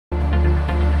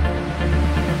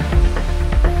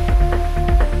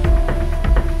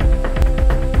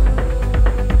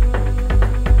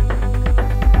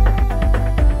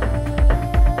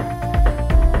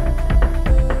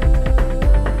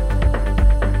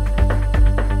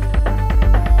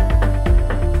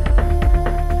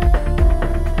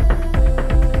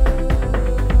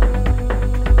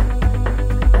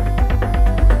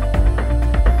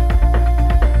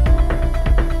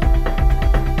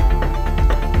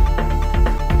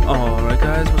Alright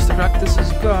guys, what's the crack? This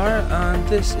is Gar, and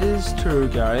this is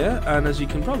terGARia, and as you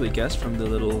can probably guess from the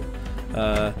little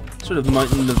sort of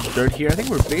mountain of dirt here, I think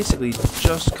we're basically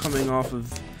just coming off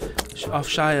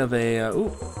shy of a,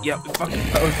 oh, yeah, fuck,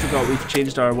 I forgot we've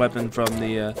changed our weapon from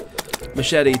the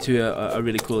machete to a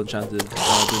really cool enchanted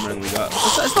boomerang we got.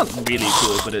 It's not really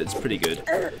cool, but it's pretty good.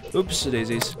 Oops,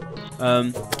 daisies.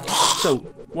 So,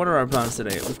 what are our plans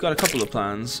today? We've got a couple of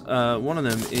plans. One of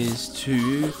them is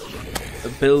to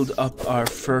build up our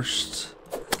first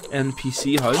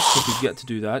NPC house, if we get to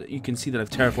do that. You can see that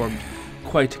I've terraformed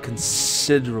quite a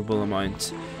considerable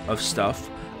amount of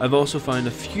stuff. I've also found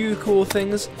a few cool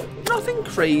things. Nothing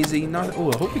crazy.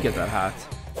 Oh, I hope we get that hat.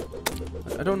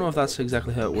 I don't know if that's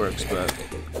exactly how it works, but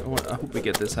I hope we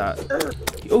get this hat.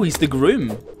 Oh, he's the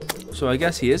groom. So I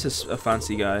guess he is a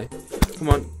fancy guy. Come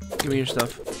on, give me your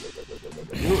stuff.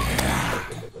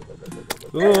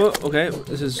 Oh, okay.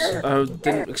 This is. I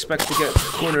didn't expect to get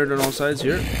cornered on all sides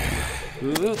here.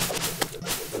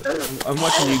 I'm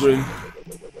watching you, groom.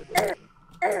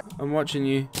 I'm watching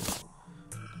you.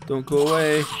 Don't go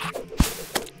away.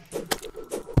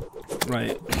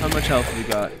 Right. How much health have we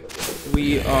got?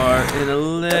 We are in a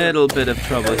little bit of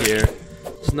trouble here.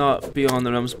 It's not beyond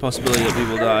the realms of possibility that we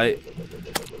will die.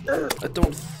 I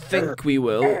don't think we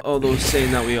will, although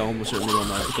saying that we almost certainly will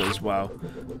not, because wow,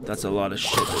 that's a lot of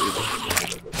shit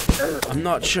that I'm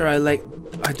not sure I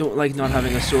don't like not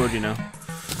having a sword, you know.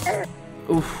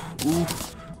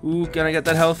 Ooh, can I get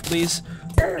that health, please?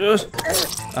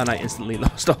 And I instantly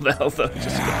lost all the health that I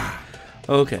just got.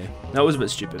 Okay, that was a bit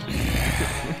stupid.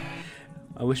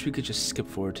 I wish we could just skip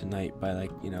forward to night by,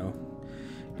 like,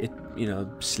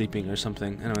 sleeping or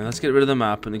something. Anyway, let's get rid of the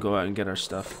map and then go out and get our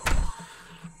stuff.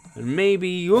 And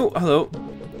maybe, oh, hello.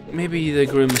 Maybe the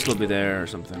groom will still be there or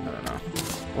something, I don't know.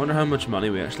 I wonder how much money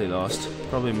we actually lost.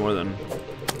 Probably more than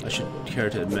I should care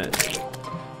to admit.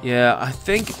 Yeah, I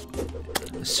think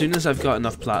as soon as I've got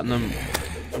enough platinum,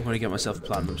 I'm going to get myself a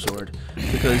platinum sword.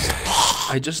 Because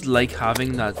I just like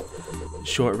having that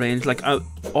short range. Like,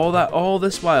 all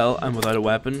this while I'm without a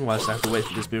weapon, whilst I have to wait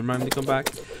for this boomerang to come back.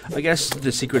 I guess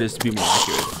the secret is to be more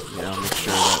accurate. You know, make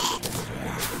sure that...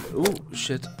 Oh,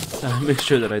 shit. Make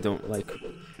sure that I don't, like,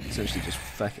 essentially just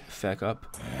feck up.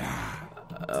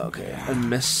 Okay, and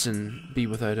miss and be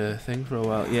without a thing for a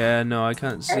while. Yeah, no, I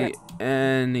can't see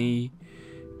any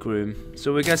groom.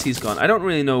 So I guess he's gone. I don't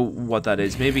really know what that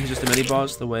is. Maybe he's just a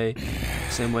mini-boss,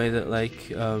 same way that, like,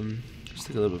 just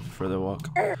take a little bit further walk.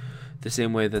 The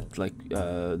same way that, like,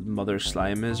 Mother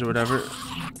Slime is or whatever.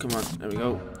 Come on, there we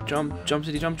go. Jump,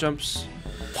 city, jumps.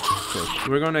 Okay,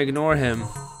 we're going to ignore him.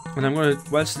 And I'm going to,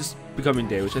 whilst it's becoming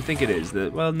day, which I think it is,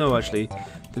 well, no, actually,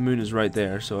 the moon is right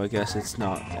there, so I guess it's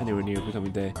not anywhere near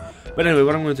becoming day. But anyway,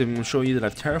 what I'm going to do, I'm going to show you that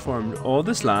I've terraformed all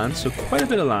this land, so quite a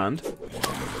bit of land.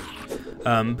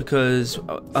 Because,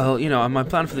 my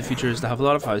plan for the future is to have a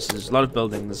lot of houses, a lot of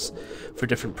buildings for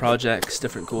different projects,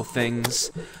 different cool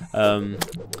things.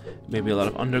 Maybe a lot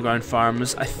of underground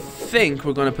farms. I think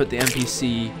we're going to put the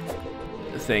NPC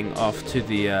thing off to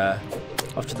the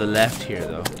left here,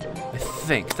 though. I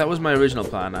think that was my original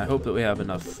plan. I hope that we have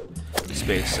enough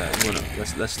space.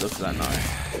 Let's look at that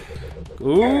now.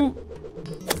 Ooh.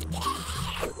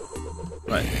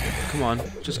 Right, come on.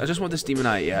 I just want this demon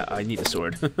eye. Yeah, I need a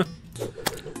sword.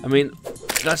 I mean,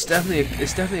 it's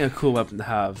definitely a cool weapon to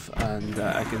have, and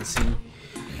I can see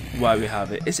why we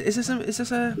have it. Is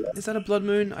that a blood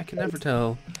moon? I can never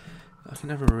tell. I can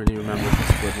never really remember if it's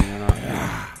a blood moon or not.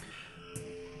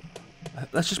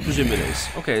 Let's just presume it is.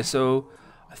 Okay, so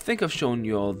I think I've shown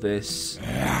you all this.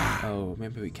 Oh,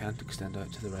 maybe we can't extend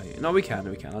out to the right. No, we can.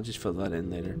 I'll just fill that in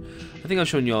later. I think I've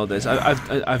shown you all this.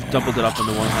 I've doubled it up on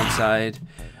the one-hand side.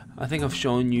 I think I've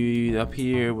shown you up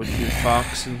here with the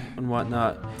fox and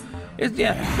whatnot.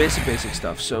 Yeah, basic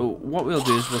stuff. So what we'll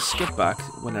do is we'll skip back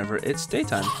whenever it's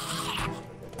daytime.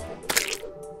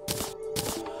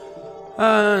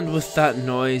 And with that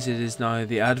noise, it is now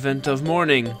the advent of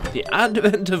morning. The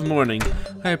advent of morning.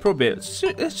 How appropriate.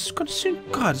 It's going to soon.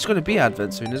 God, it's going to be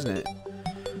advent soon, isn't it?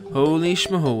 Holy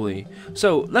schmaholy.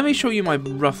 So, let me show you my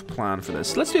rough plan for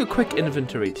this. Let's do a quick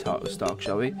inventory stock,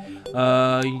 shall we?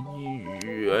 I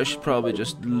should probably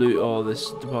just deposit all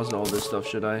this stuff,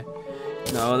 should I?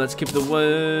 No, let's keep the wood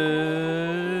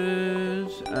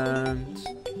and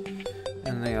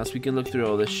anything else. We can look through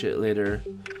all this shit later.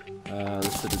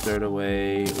 Let's put the dirt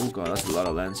away. Oh god, that's a lot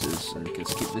of lenses. And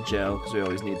let's keep the gel, because we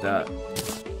always need that.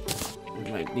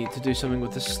 We might need to do something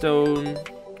with the stone.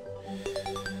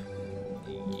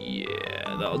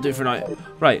 Yeah, that'll do for now.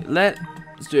 Right, let's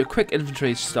do a quick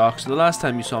inventory stock. So the last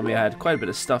time you saw me, I had quite a bit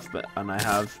of stuff, and I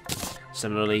have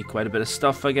similarly quite a bit of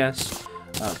stuff, I guess.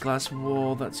 Glass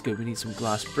wall, that's good. We need some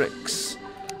glass bricks.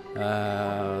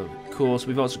 Cool, so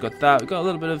we've also got that. We've got a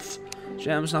little bit of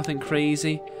gems, nothing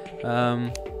crazy.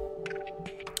 I've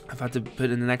had to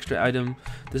put in an extra item.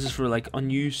 This is for like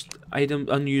unused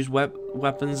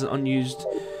weapons, unused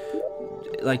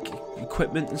like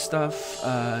equipment and stuff.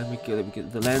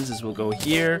 The lenses will go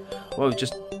here. Well, we've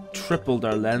just tripled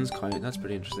our lens count. That's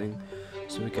pretty interesting.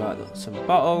 So we got some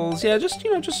bottles. Yeah, just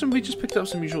we just picked up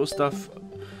some usual stuff.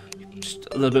 Just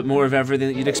a little bit more of everything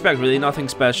that you'd expect. Really, nothing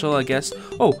special, I guess.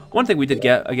 Oh, one thing we did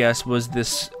get, I guess, was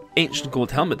this ancient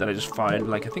gold helmet that I just found.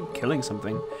 Like I think killing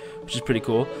something, which is pretty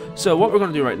cool. So what we're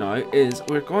going to do right now is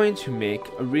we're going to make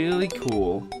a really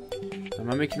cool. Am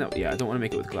I making that? Yeah, I don't want to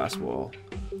make it with glass wall.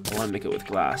 I want to make it with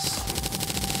glass.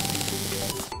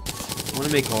 I want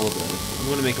to make all of it. I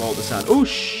want to make all the sand. Oh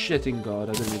shitting god!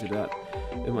 I didn't mean to do that.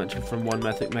 It went from one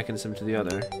mechanism to the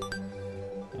other.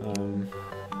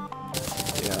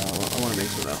 Yeah, I want to make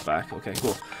some of that back. Okay,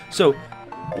 cool. So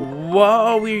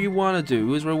what we want to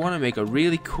do is we want to make a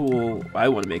really cool. I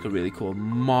want to make a really cool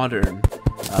modern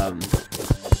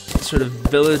sort of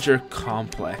villager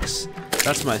complex.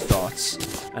 That's my thoughts.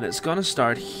 And it's gonna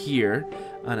start here,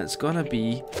 and it's gonna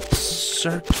be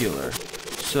circular.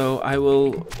 So I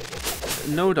will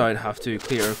no doubt have to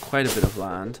clear quite a bit of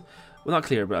land. Well, not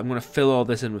clear, but I'm going to fill all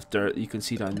this in with dirt that you can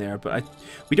see down there. But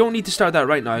we don't need to start that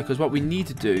right now, because what we need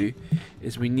to do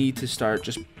is we need to start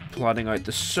just plotting out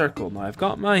the circle. Now, I've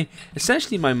got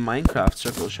essentially my Minecraft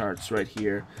circle charts right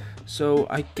here. So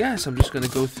I guess I'm just going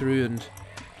to go through and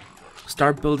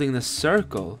start building the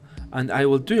circle. And I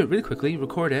will do it really quickly,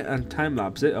 record it, and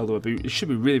time-lapse it, although it should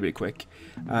be really, really quick.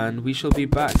 And we shall be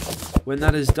back when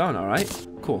that is done, alright?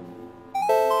 Cool.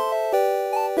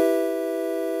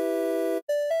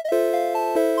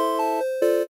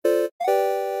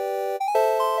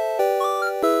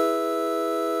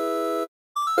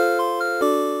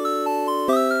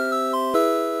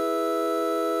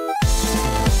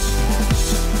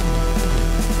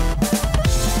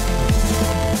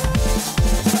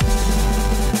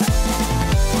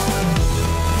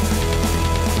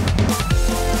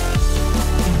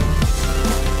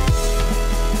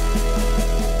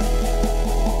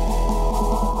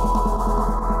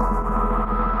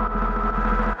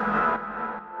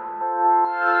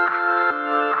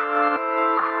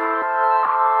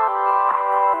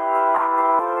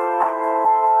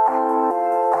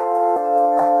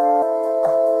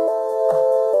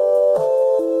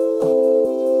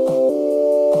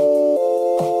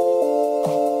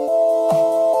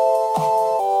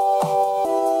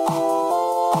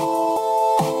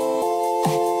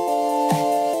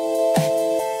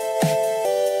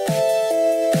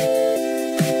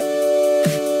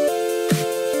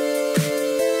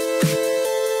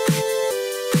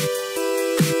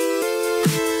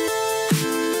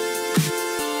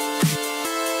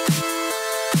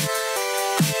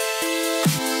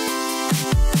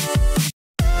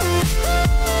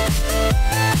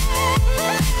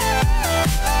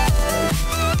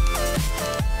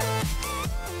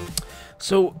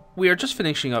 So we are just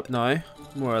finishing up now,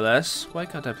 more or less. Why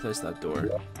can't I place that door?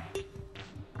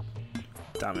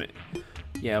 Damn it.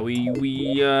 Yeah,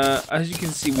 as you can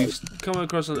see, we've come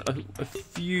across a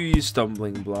few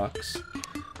stumbling blocks.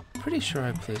 Pretty sure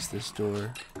I placed this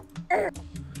door.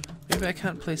 Maybe I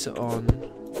can't place it on.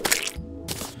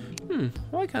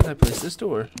 Why can't I place this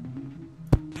door?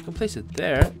 I can place it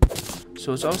there.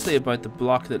 So it's obviously about the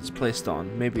block that it's placed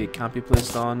on. Maybe it can't be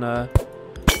placed on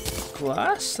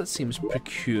glass? That seems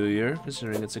peculiar,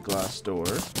 considering it's a glass door.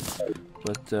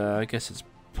 But I guess it's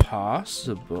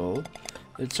possible.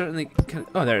 It certainly can.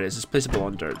 Oh, there it is. It's placeable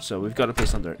on dirt. So we've got to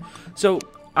place on dirt. So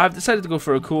I've decided to go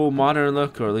for a cool modern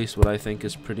look, or at least what I think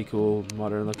is pretty cool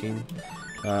modern looking.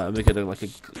 Make it look like a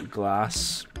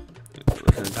glass,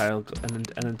 like an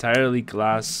entirely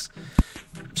glass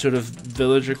sort of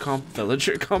villager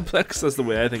complex. That's the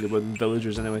way I think about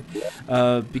villagers anyway.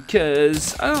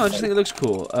 Because I don't know, I just think it looks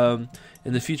cool.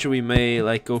 In the future we may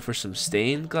like go for some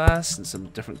stained glass and some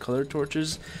different colored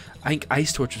torches. I think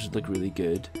ice torches would look really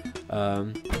good.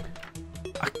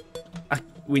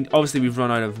 We've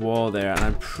run out of wall there, and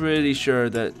I'm pretty sure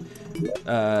that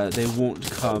they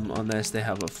won't come unless they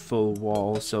have a full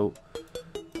wall. So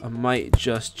I might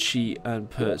just cheat and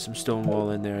put some stone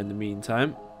wall in there in the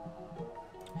meantime.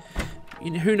 You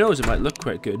know, who knows? It might look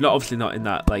quite good. Obviously not in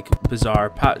that like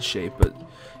bizarre patch shape, but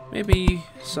maybe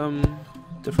some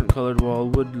different colored wall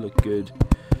would look good.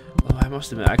 Oh, I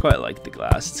must admit, I quite like the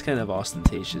glass. It's kind of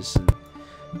ostentatious and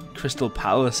crystal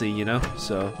palacey, you know.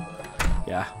 So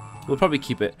yeah, we'll probably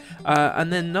keep it.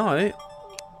 And then now,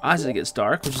 as it gets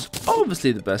dark, which is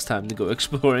obviously the best time to go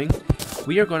exploring,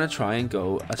 we are going to try and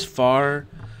go as far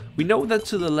We know that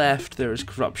to the left there is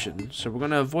corruption, so we're going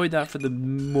to avoid that for the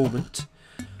moment.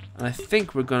 And I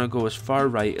think we're going to go as far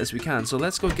right as we can. So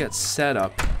let's go get set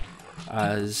up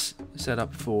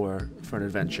for an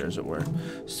adventure, as it were.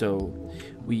 So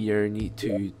we need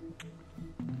to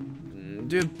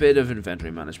do a bit of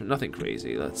inventory management, nothing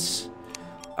crazy. Let's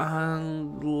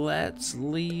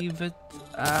leave it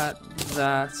at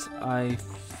that, I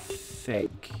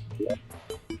think.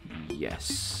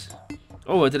 Yes.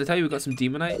 Oh, did I tell you we got some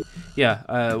demonite? Yeah,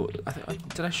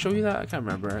 did I show you that? I can't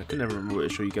remember. I can never remember what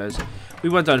to show you guys. We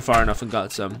went down far enough and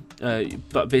got some.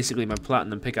 But basically my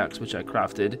platinum pickaxe, which I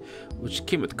crafted, which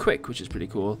came with quick, which is pretty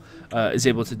cool, is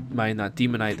able to mine that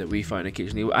demonite that we find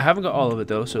occasionally. I haven't got all of it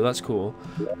though, so that's cool.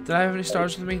 Did I have any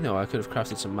stars with me? No, I could have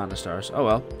crafted some mana stars. Oh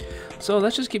well. So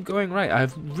let's just keep going right.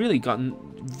 I've really gotten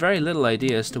very little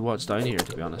idea as to what's down here,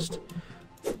 to be honest.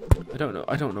 I don't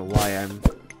know why I'm...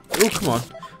 Oh, come on.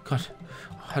 God.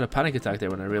 I had a panic attack there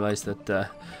when I realized that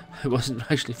I wasn't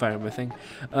actually firing my thing.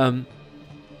 I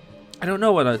don't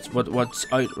know what's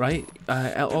out right.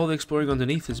 All the exploring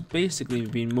underneath has basically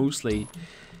been mostly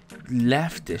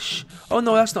leftish. Oh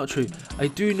no, that's not true. I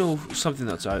do know something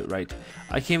that's out right.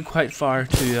 I came quite far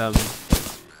to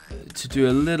do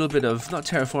a little bit of, not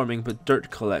terraforming, but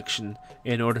dirt collection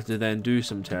in order to then do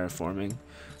some terraforming.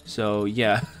 So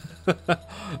yeah.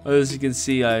 As you can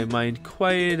see, I mined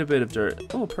quite a bit of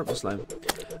dirt. Oh, purple slime.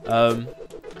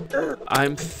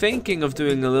 I'm thinking of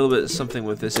doing a little bit of something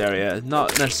with this area.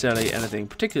 Not necessarily anything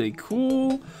particularly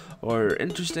cool or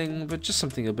interesting, but just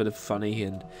something a bit of funny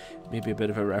and maybe a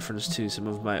bit of a reference to some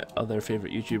of my other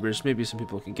favorite YouTubers. Maybe some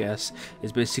people can guess.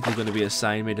 It's basically going to be a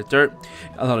sign made of dirt.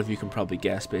 A lot of you can probably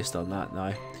guess based on that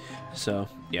now. So,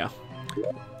 yeah.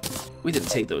 We didn't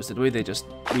take those, did we?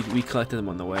 We collected them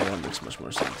on the way. That makes much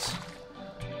more sense.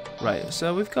 Right,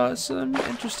 so we've got some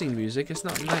interesting music. It's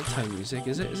not nighttime music,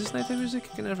 is it? Is this nighttime music?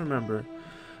 I can never remember.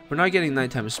 We're not getting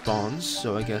nighttime spawns,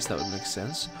 so I guess that would make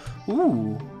sense.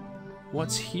 Ooh,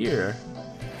 what's here?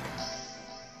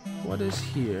 What is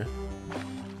here?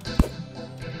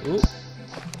 Ooh.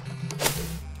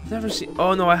 Never seen...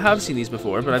 Oh no, I have seen these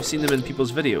before, but I've seen them in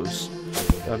people's videos.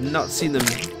 I've not seen them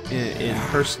in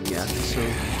person yet, so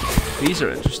these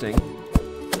are interesting.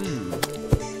 Come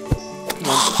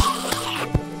on.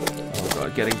 Oh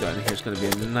god, getting down here is going to be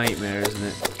a nightmare, isn't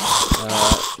it?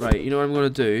 Right, you know what I'm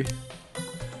going to do?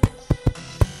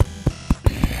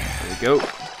 There we go.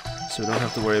 So we don't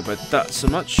have to worry about that so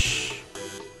much.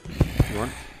 Come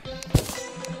on.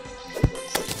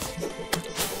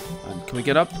 And can we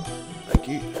get up? Thank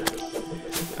you.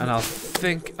 And I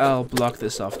think I'll block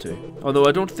this off too. Although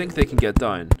I don't think they can get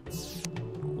down.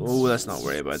 Oh, let's not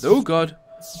worry about it. Oh god!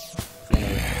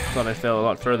 Thought I fell a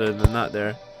lot further than that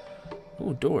there.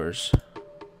 Oh, doors.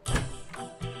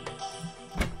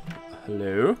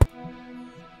 Hello?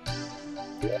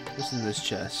 What's in this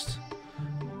chest?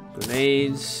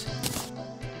 Grenades.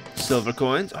 Silver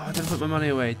coins. Oh, I didn't put my money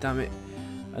away. Damn it.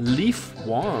 A leaf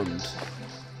wand.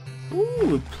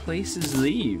 Ooh, it places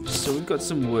leaves. So we've got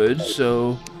some wood,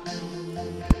 so...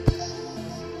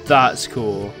 That's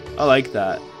cool. I like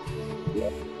that.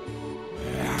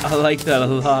 I like that a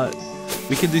lot.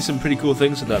 We can do some pretty cool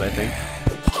things with that, I think.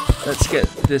 Let's get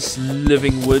this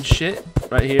living wood shit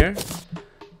right here.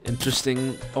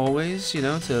 Interesting always, you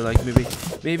know, to like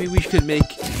maybe we could make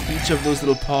each of those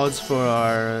little pods for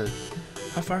our...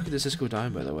 How far does this go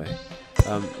down, by the way?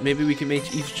 Maybe we can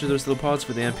make each of those little pods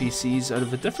for the NPCs out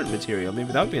of a different material.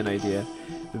 Maybe that would be an idea.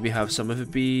 Maybe have some of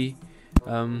it be...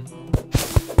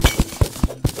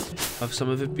 Have some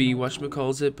of it be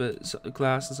whatchamacallit, but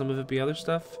glass, and some of it be other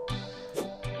stuff.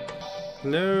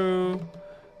 Hello?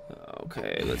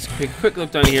 Okay, let's quick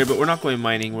look down here, but we're not going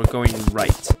mining, we're going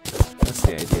right. That's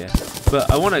the idea.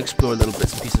 But I want to explore little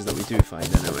bits and pieces that we do find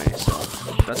anyway, so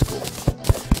that's cool.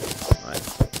 Right.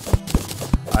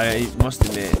 I must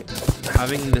admit,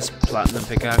 having this platinum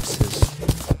pickaxe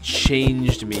has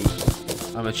changed me.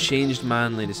 I'm a changed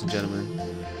man, ladies and gentlemen.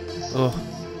 Oh,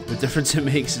 the difference it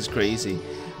makes is crazy.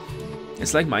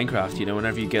 It's like Minecraft, you know,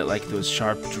 whenever you get like those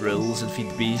sharp drills in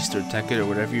Feed the Beast or Tekkit or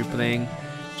whatever you're playing,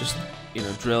 just, you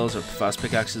know, drills or fast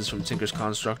pickaxes from Tinker's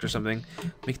Construct or something,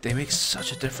 they make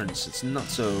such a difference. It's not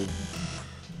so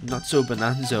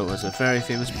Bonanzo, as a very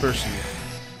famous person,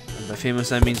 and by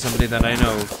famous I mean somebody that I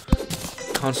know,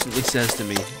 constantly says to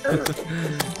me.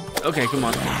 Okay, come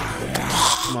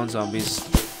on zombies.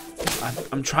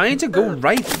 I'm trying to go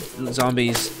right,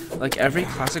 zombies, like every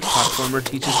classic platformer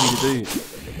teaches me to do.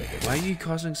 Why are you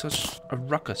causing such a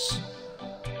ruckus?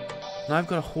 Now I've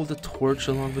got to hold the torch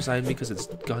along beside me because it's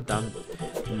goddamn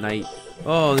night.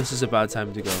 Oh, this is a bad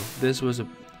time to go. This was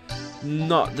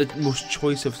not the most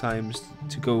choice of times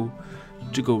to go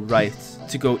to go right,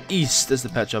 to go east, as the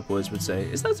Pet Shop Boys would say.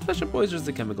 Is that the Pet Shop Boys or is it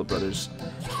the Chemical Brothers?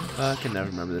 I can never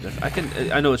remember the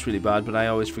difference. I know it's really bad, but I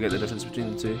always forget the difference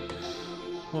between the two.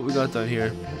 What we got down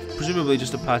here? Presumably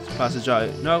just a passage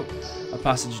out. No, a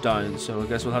passage down. So I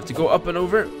guess we'll have to go up and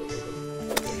over.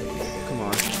 Come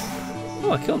on.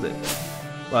 Oh, I killed it.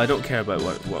 Well, I don't care about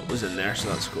what was in there, so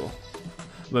that's cool.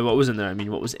 By what was in there, I mean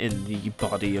what was in the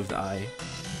body of the eye.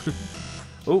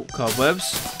 Oh,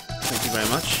 cobwebs. Thank you very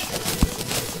much.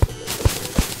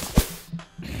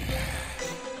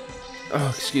 Oh,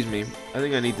 excuse me. I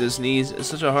think I need to sneeze. It's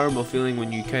such a horrible feeling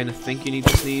when you kind of think you need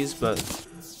to sneeze, but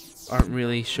aren't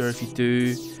really sure if you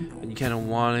do, and you kind of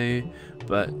want to,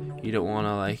 but you don't want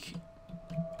to, like,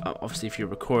 obviously if you're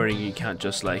recording, you can't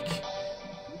just, like,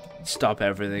 stop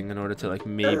everything in order to, like,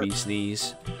 maybe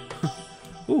sneeze.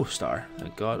 Ooh, star.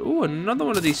 Thank God. Ooh, another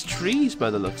one of these trees by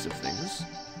the looks of things.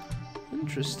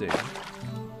 Interesting.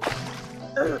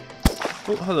 Oh,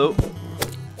 hello.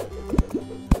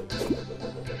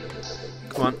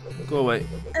 Come on, go away.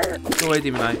 Go away,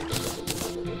 Demon Eye.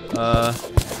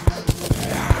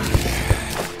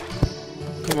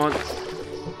 Come on.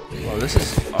 Well, this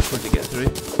is awkward to get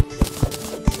through.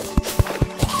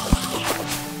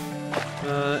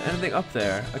 Anything up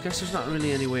there? I guess there's not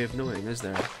really any way of knowing, is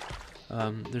there?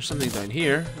 There's something down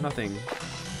here. Nothing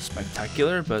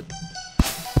spectacular, but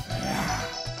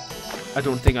I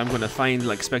don't think I'm going to find,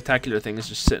 like, spectacular things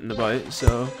just sitting about,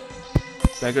 so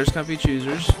beggars can't be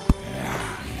choosers.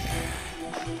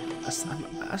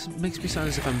 That makes me sound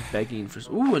as if I'm begging for...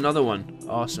 Ooh, another one.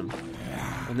 Awesome.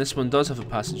 And this one does have a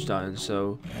passage down,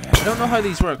 so... I don't know how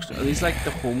these work. Are these like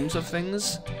the homes of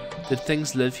things? Did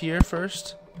things live here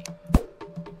first?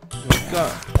 We've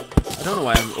got... I don't know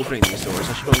why I'm opening these doors.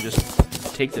 I should probably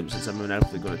just take them since I'm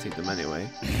inevitably going to take them anyway.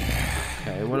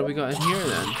 Okay, what have we got in here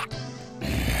then?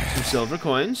 Some silver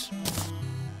coins.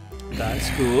 That's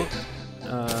cool.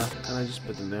 Can I just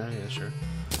put them there? Yeah, sure.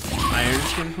 Iron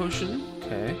skin potion.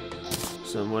 Okay.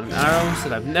 Some wooden arrows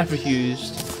that I've never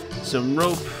used. Some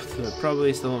rope that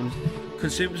probably still won't.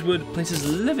 Consumes wood, places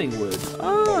living wood.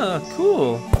 Ah,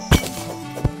 cool.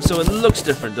 So it looks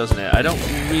different, doesn't it? I don't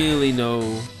really know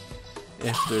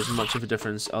if there's much of a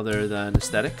difference other than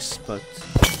aesthetics, but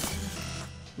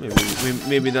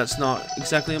maybe that's not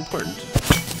exactly important.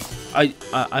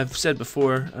 I've said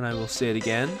before, and I will say it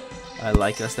again. I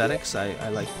like aesthetics. I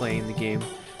like playing the game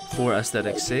for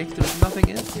aesthetics' sake. There's nothing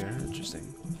in here. Interesting.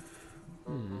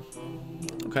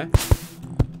 Okay.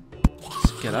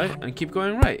 Let's get out and keep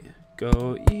going right.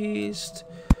 Go east,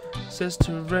 says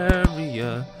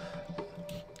Terraria.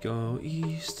 Go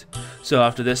east. So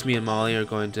after this, me and Molly are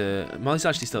going to... Molly's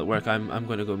actually still at work. I'm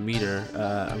going to go meet her.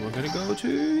 And we're going to go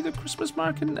to the Christmas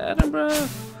market in Edinburgh.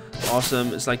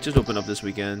 Awesome. It's like just opened up this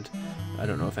weekend. I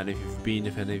don't know if any of you have been,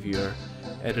 if any of you are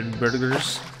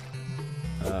Edinburghers.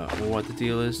 Or what the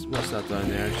deal is. What's that down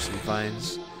there? Just some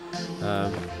vines.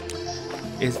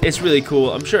 It's really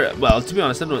cool. I'm sure. Well, to be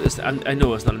honest, I know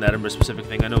it's not an Edinburgh specific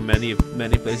thing. I know many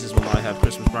places will now have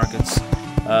Christmas markets.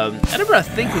 Edinburgh, I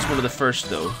think, was one of the first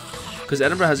though, because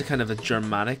Edinburgh has a kind of a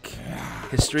Germanic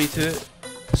history to it.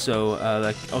 So,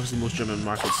 like, obviously, most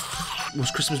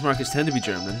Christmas markets tend to be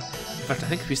German. In fact, I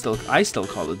think I still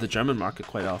call it the German market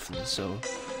quite often. So,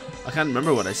 I can't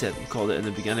remember what I called it in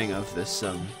the beginning of this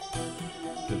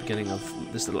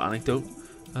little anecdote.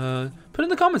 Put in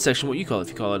the comment section what you call it, if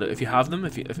you call it, if you have them.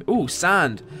 Oh,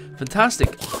 sand,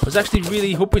 fantastic! I was actually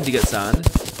really hoping to get sand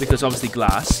because obviously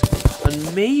glass,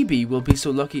 and maybe we'll be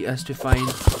so lucky as to find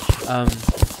a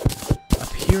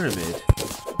pyramid.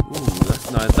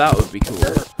 Ooh, now that would be cool.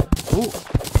 Oh,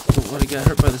 don't want to get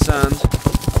hurt by the sand.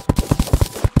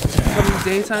 Is it becoming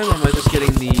daytime, or am I just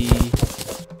getting the?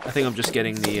 I think I'm just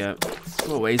getting the.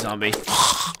 Go away, zombie.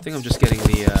 I think I'm just getting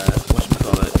the.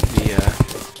 Whatchamacallit, the.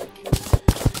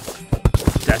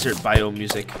 Desert biome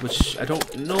music, which I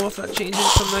don't know if that changes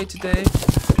from night to day,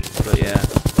 but yeah.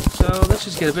 So let's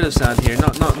just get a bit of sand here.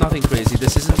 Nothing crazy.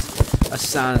 This isn't a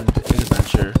sand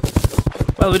adventure.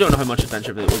 Well, we don't know how much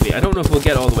adventure it will be. I don't know if we'll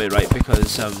get all the way right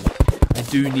because I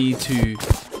do need to,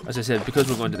 as I said, because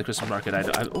we're going to the Christmas market.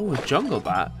 Oh, a jungle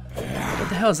bat. What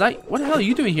the hell is that? What the hell are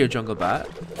you doing here, jungle bat?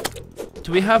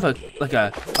 Do we have a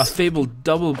fabled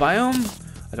double biome?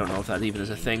 I don't know if that even is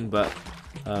a thing, but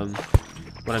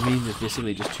what I mean is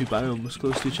basically just two biomes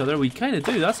close to each other. We kind of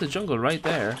do. That's a jungle right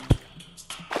there.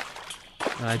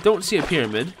 And I don't see a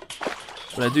pyramid,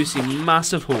 but I do see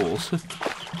massive holes.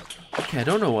 Okay, I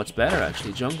don't know what's better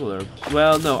actually, jungle or...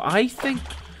 Well, no, I think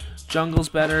jungle's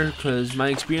better because my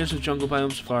experience with jungle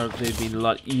biomes so far, they've been a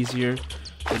lot easier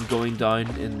than going down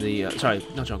in the sorry,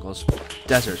 not jungles,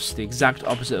 deserts. The exact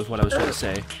opposite of what I was trying to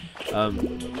say.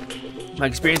 My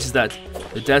experience is that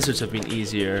the deserts have been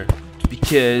easier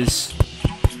because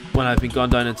when I've been gone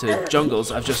down into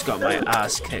jungles, I've just got my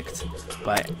ass kicked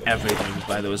by everything,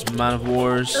 by those man of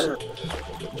wars,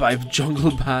 by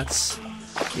jungle bats.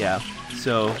 Yeah,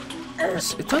 so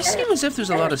it does seem as if there's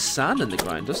a lot of sand in the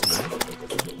ground, doesn't it?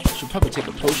 I should probably take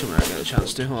a potion when I get a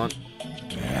chance to. Hold on.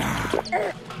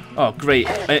 Oh, great.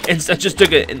 I just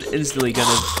took it and instantly kind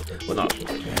of... Well, not...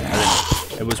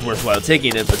 it was worthwhile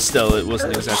taking it, but still, it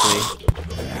wasn't exactly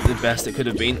the best it could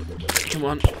have been. Come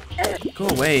on. Go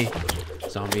away,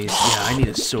 zombies. Yeah, I need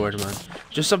a sword, man.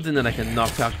 Just something that I can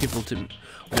knock out people to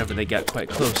whenever they get quite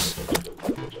close.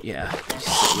 Yeah.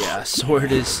 Yeah, a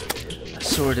sword is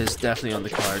definitely on the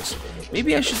cards.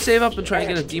 Maybe I should save up and try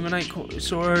and get a demonite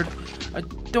sword. I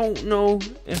don't know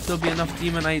if there'll be enough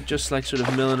demonite just like sort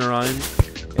of milling around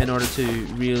in order to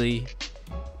really,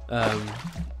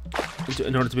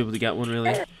 in order to be able to get one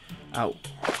really. Ow,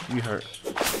 you hurt.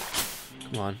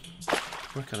 Come on.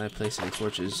 Where can I place any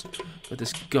torches with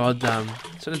this goddamn...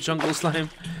 Is that a jungle slime?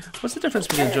 What's the difference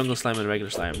between jungle slime and regular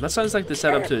slime? That sounds like the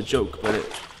setup to a joke, but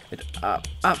it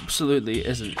absolutely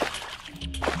isn't.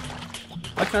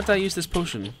 Why can't I use this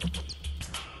potion?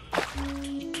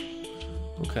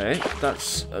 Okay,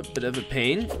 that's a bit of a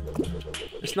pain.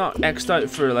 It's not X'd out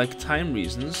for like time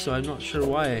reasons, so I'm not sure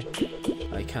why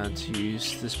I can't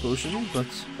use this potion, but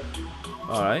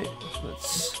alright,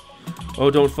 let's... Oh,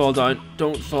 don't fall down.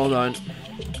 Don't fall down.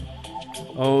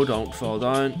 Oh, don't fall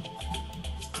down.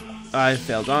 I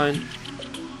fell down.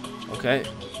 Okay.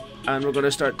 And we're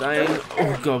gonna start dying.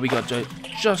 Oh god, we got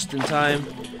just in time.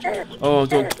 Oh,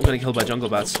 don't. I'm gonna get killed by jungle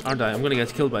bats, aren't I? I'm gonna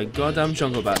get killed by goddamn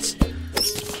jungle bats.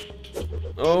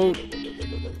 Oh.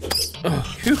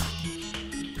 Oh, phew.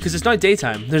 Because it's now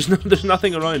daytime. There's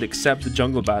nothing around except the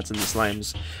jungle bats and the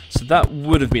slimes. So that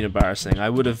would have been embarrassing. I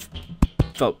would have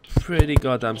felt pretty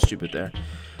goddamn stupid there.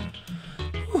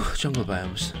 Whew, jungle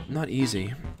biomes. Not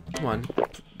easy. Come on.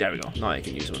 There we go. Now I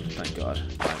can use one. Thank God.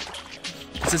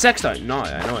 Because it's X'd out now.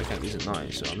 I know I can't use it now.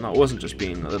 So I wasn't just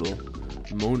being a little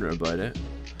moaner about it.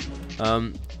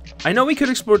 I know we could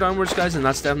explore downwards, guys, and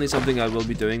that's definitely something I will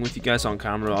be doing with you guys on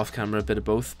camera, off camera, a bit of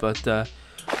both. But I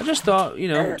just thought, you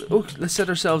know, let's set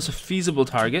ourselves a feasible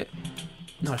target.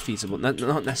 Not feasible, not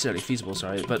necessarily feasible,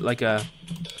 sorry, but like a...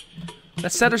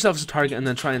 Let's set ourselves a target and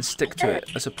then try and stick to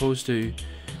it, as opposed to,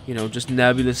 you know, just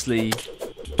nebulously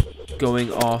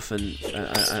going off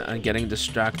and getting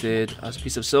distracted. As a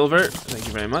piece of silver, thank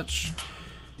you very much.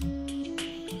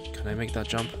 Can I make that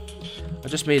jump? I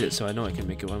just made it, so I know I can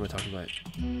make it. What am I talking about?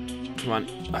 Come on.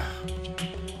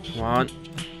 Come on.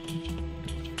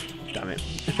 Damn it.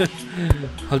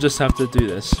 I'll just have to do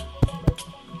this.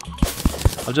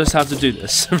 I'll just have to do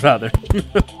this, rather.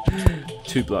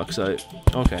 2 blocks out.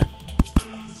 Okay.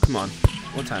 Come on.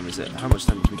 What time is it? How much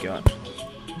time have we got?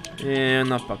 Yeah,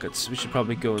 not buckets. We should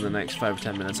probably go in the next 5 or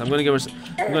 10 minutes. I'm gonna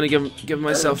give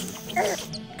myself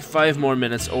 5 more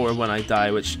minutes, or when I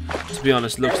die, which, to be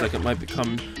honest, looks like it might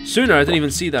become sooner. I didn't even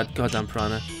see that goddamn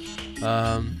piranha.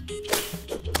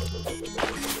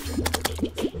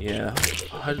 Yeah.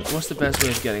 What's the best way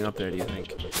of getting up there, do you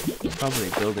think? Probably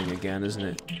building again, isn't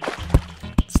it?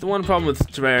 It's the one problem with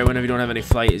Terraria whenever you don't have any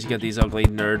flight, is you get these ugly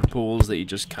nerd pools that you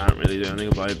just can't really do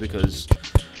anything about, because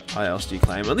how else do you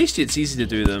climb? At least it's easy to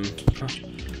do them.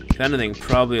 If anything,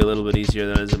 probably a little bit easier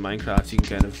than it is in Minecraft. You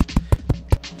can kind of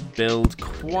build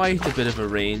quite a bit of a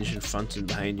range in front and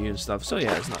behind you and stuff. So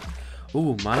yeah, it's not...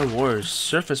 Ooh, Man of Wars.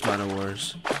 Surface Man of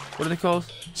Wars. What are they called?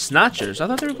 Snatchers. I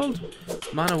thought they were called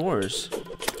Man of Wars.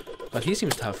 But he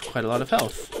seems to have quite a lot of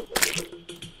health.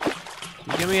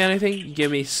 You give me anything? You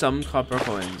give me some copper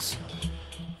coins.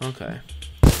 Okay.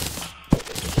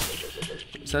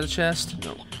 Is that a chest?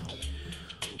 No.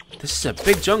 This is a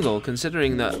big jungle,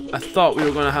 considering that I thought we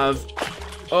were going to have...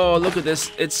 Oh, look at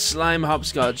this. It's slime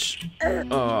hopscotch.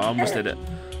 Oh, I almost did it.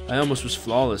 I almost was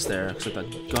flawless there, except that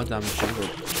goddamn jungle.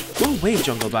 Go away,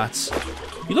 jungle bats.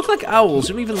 You look like owls.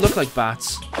 You don't even look like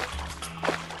bats.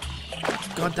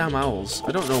 Goddamn owls.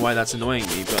 I don't know why that's annoying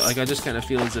me, but like I just kind of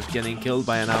feel as if getting killed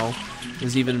by an owl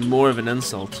is even more of an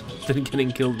insult than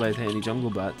getting killed by a tiny jungle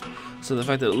bat. So the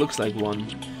fact that it looks like one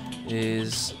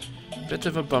is a bit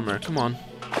of a bummer. Come on.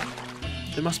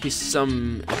 There must be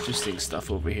some interesting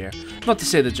stuff over here. Not to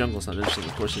say the jungle's not interesting,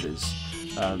 of course it is.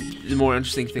 The more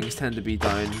interesting things tend to be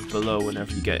down below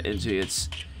whenever you get into its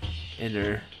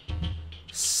inner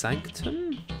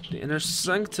sanctum? The inner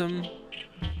sanctum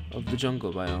of the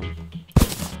jungle biome.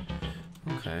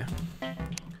 Okay.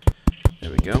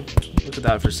 There we go. Look at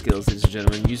that for skills, ladies and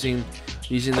gentlemen. Using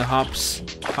the hop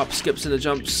skips and the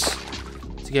jumps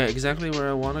to get exactly where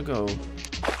I want to go.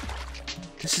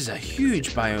 This is a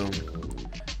huge biome.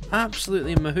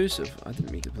 Absolutely massive. I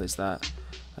didn't mean to place that.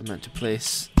 I meant to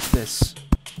place this.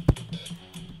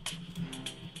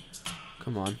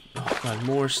 Come on. Oh god,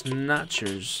 more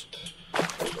snatchers. I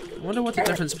wonder what the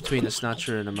difference between a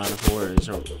snatcher and a man of war is.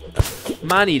 Or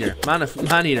man-eater.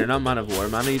 Man-eater, not man of war.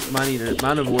 Man-eater.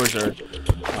 Man of wars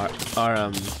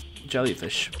are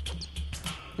jellyfish.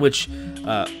 Which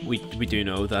we do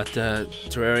know that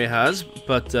Terraria has,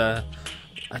 but I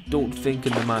don't think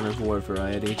in the Man of War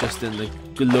variety, just in the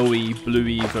glowy,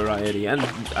 bluey variety. And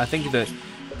I think that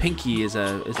Pinky is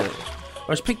or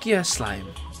is Pinky a slime?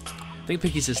 I think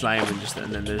Pinky's a slime,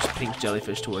 and then there's pink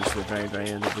jellyfish towards the very, very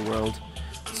end of the world.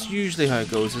 It's usually how it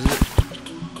goes, isn't it?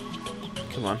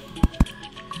 Come on.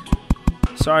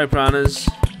 Sorry, piranhas.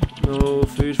 No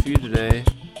food for you today.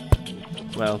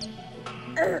 Well,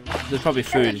 there's probably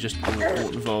food, it just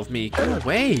won't involve me. Go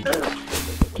away!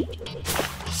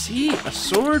 See? A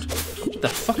sword? What the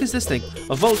fuck is this thing?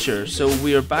 A vulture. So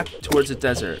we are back towards the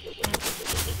desert.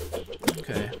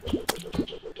 Okay.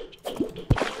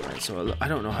 Right, so I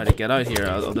don't know how to get out here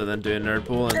other than doing nerd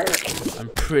pool, and I'm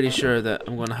pretty sure that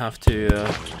I'm gonna have to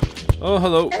oh,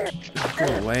 hello. Go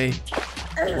away.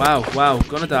 Wow, wow,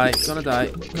 gonna die, gonna die,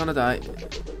 gonna die.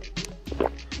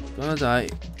 Gonna die.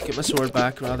 Get my sword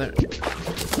back, rather.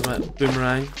 My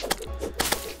boomerang.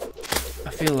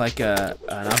 I feel like an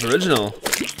aboriginal.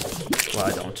 Well,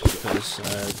 I don't,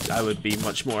 because I would be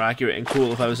much more accurate and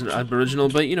cool if I was an aboriginal,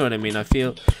 but you know what I mean. I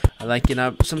feel like, you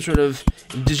know, some sort of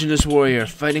indigenous warrior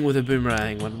fighting with a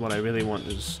boomerang when what I really want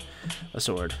is a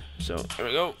sword. So, here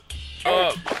we go.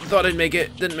 Oh, thought I'd make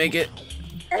it. Didn't make it.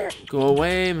 Go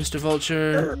away, Mr.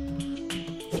 Vulture.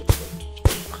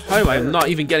 How am I not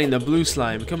even getting the blue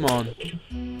slime? Come on.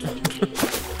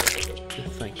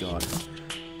 Thank God.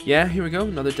 Yeah, here we go.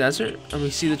 Another desert. And we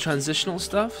see the transitional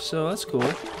stuff, so that's cool.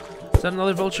 Is that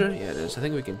another vulture? Yeah, it is. I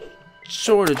think we can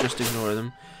sort of just ignore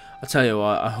them. I'll tell you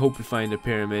what, I hope we find a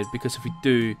pyramid, because if we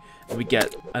do, and we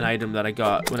get an item that I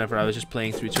got whenever I was just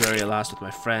playing through Terraria last with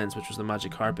my friends, which was the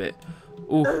magic carpet,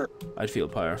 ooh, I'd feel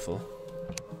powerful.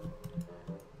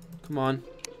 Come on,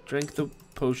 drink the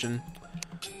potion.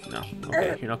 No,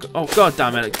 okay, you're not oh, god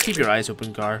damn it, keep your eyes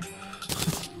open, Gar.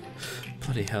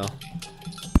 Bloody hell.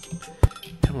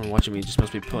 Everyone watching me just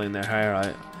must be pulling their hair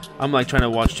out. I'm like trying to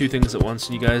watch two things at once,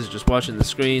 and you guys are just watching the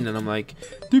screen, and I'm like,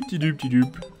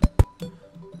 doop-de-doop-de-doop.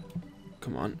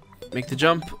 Come on, make the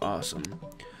jump. Awesome.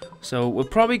 So we'll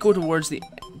probably go towards the,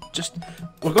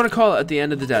 we're going to call it at the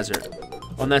end of the desert,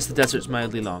 unless the desert's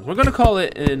mildly long. We're going to call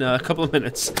it in a couple of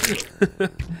minutes.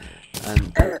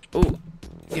 And, oh,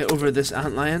 get over this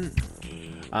antlion.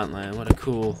 Antlion, what a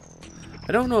cool.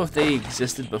 I don't know if they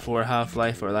existed before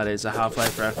Half-Life, or that is a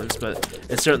Half-Life reference, but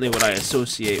it's certainly what I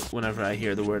associate whenever I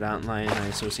hear the word antlion. I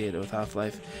associate it with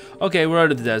Half-Life. Okay, we're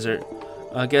out of the desert.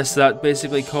 I guess that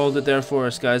basically called it there for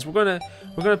us, guys. We're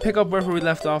gonna pick up wherever we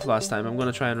left off last time. I'm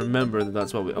gonna try and remember that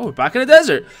that's what we. Oh, we're back in the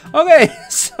desert. Okay,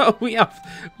 so we have.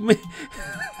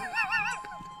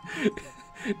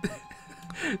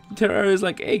 Terraria's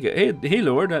like, hey,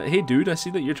 Lord, hey, dude. I see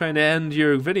that you're trying to end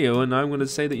your video, and I'm gonna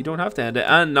say that you don't have to end it.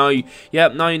 And now,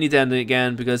 now you need to end it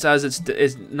again, because as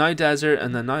it's now desert,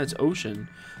 and then now it's ocean.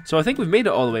 So I think we've made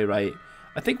it all the way right.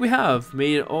 I think we have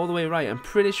made it all the way right. I'm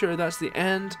pretty sure that's the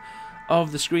end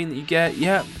of the screen that you get.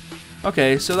 Yep.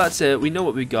 Okay, so that's it. We know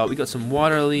what we got. We got some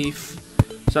water leaf,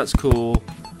 so that's cool.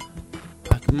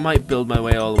 I might build my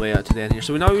way all the way out to the end here.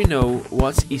 So now we know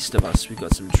what's east of us. We've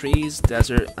got some trees,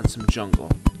 desert, and some jungle.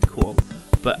 Cool.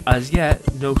 But as yet,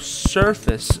 no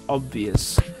surface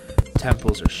obvious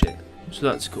temples or shit. So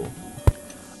that's cool.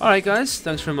 Alright guys,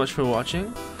 thanks very much for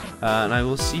watching. And I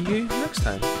will see you next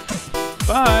time.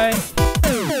 Bye!